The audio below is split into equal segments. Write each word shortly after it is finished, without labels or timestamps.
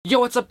Yo,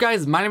 what's up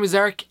guys? My name is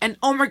Eric, and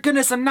oh my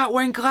goodness, I'm not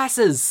wearing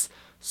glasses!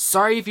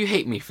 Sorry if you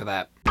hate me for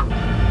that.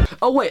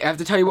 Oh wait, I have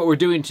to tell you what we're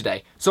doing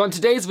today. So in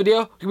today's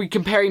video, we'll be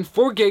comparing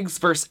 4 gigs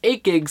versus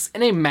 8 gigs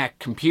in a Mac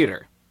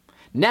computer.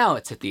 Now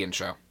let's hit the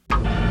intro.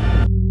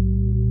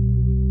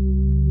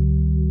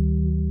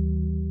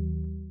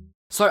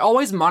 So I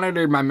always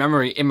monitored my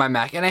memory in my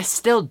Mac, and I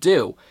still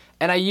do.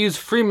 And I use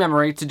free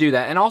memory to do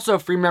that. And also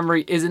free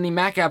memory is in the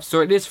Mac App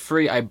Store. It is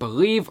free, I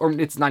believe, or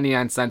it's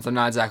 99 cents, I'm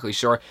not exactly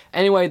sure.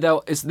 Anyway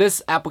though,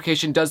 this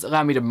application does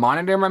allow me to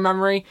monitor my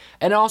memory,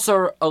 and it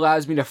also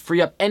allows me to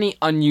free up any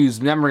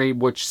unused memory,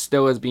 which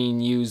still is being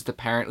used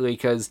apparently,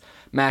 because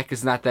Mac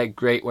is not that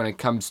great when it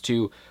comes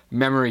to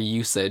memory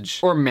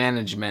usage or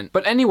management.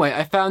 But anyway,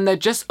 I found that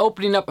just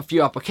opening up a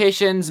few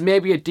applications,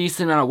 maybe a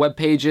decent amount of web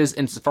pages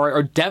in Safari,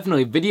 or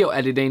definitely video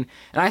editing,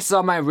 and I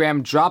saw my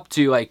RAM drop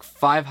to like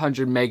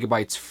 500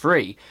 megabytes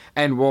free.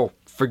 And well,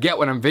 forget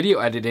when I'm video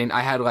editing,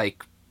 I had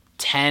like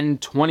 10,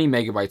 20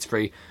 megabytes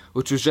free,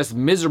 which was just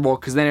miserable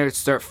because then it would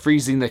start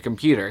freezing the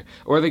computer,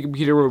 or the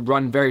computer would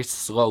run very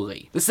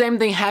slowly. The same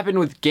thing happened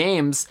with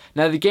games.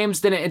 Now the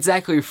games didn't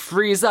exactly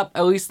freeze up,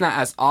 at least not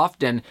as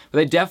often, but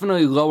they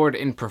definitely lowered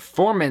in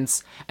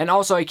performance, and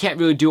also I can't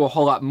really do a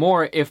whole lot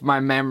more if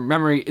my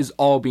memory is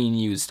all being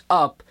used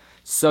up.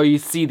 So you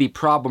see the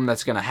problem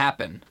that's gonna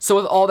happen. So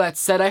with all that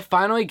said, I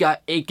finally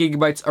got 8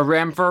 gigabytes of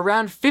RAM for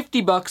around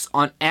 50 bucks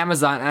on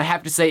Amazon, and I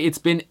have to say it's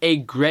been a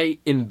great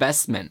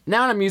investment.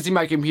 Now that I'm using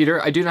my computer,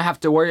 I do not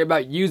have to worry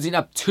about using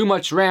up too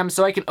much RAM,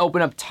 so I can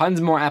open up tons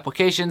more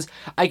applications.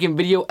 I can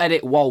video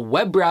edit while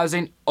web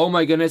browsing. Oh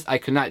my goodness, I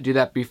could not do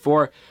that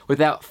before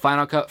without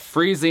Final Cut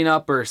freezing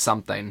up or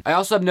something. I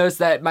also have noticed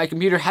that my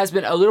computer has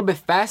been a little bit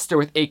faster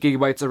with 8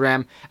 gigabytes of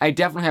RAM. I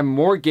definitely have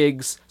more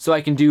gigs, so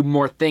I can do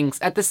more things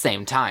at the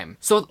same time.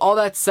 So with all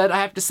that said,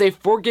 I have to say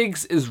 4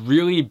 gigs is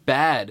really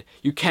bad.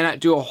 You cannot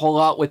do a whole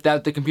lot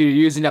without the computer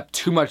using up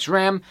too much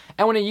RAM,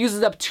 and when it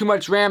uses up too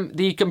much RAM,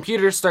 the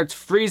computer starts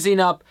freezing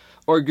up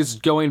or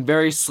just going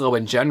very slow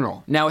in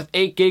general. Now with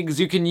 8 gigs,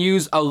 you can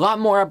use a lot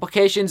more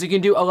applications, you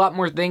can do a lot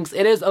more things.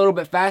 It is a little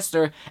bit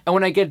faster, and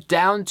when I get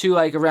down to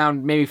like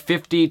around maybe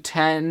 50,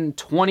 10,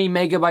 20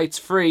 megabytes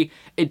free,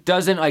 it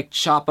doesn't like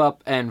chop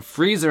up and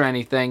freeze or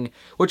anything,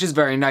 which is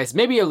very nice.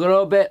 Maybe a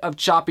little bit of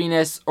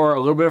choppiness or a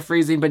little bit of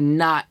freezing, but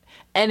not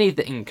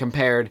anything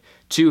compared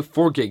to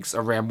 4 gigs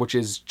of RAM, which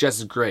is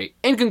just great.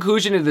 In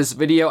conclusion of this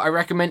video, I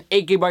recommend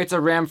 8 gigabytes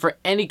of RAM for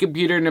any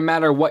computer, no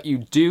matter what you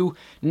do.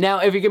 Now,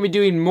 if you're gonna be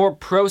doing more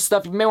pro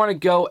stuff, you may wanna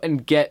go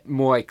and get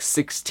more like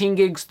 16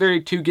 gigs,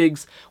 32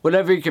 gigs,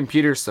 whatever your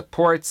computer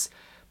supports.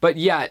 But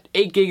yeah,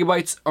 8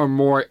 gigabytes or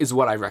more is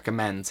what I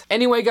recommend.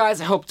 Anyway guys,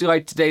 I hope you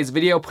liked today's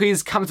video.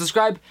 Please comment,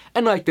 subscribe,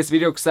 and like this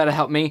video because that'll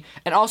help me.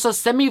 And also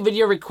send me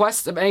video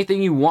requests of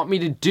anything you want me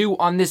to do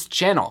on this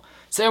channel.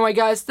 So anyway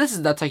guys, this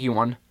is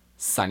TheTechie1,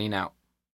 signing out.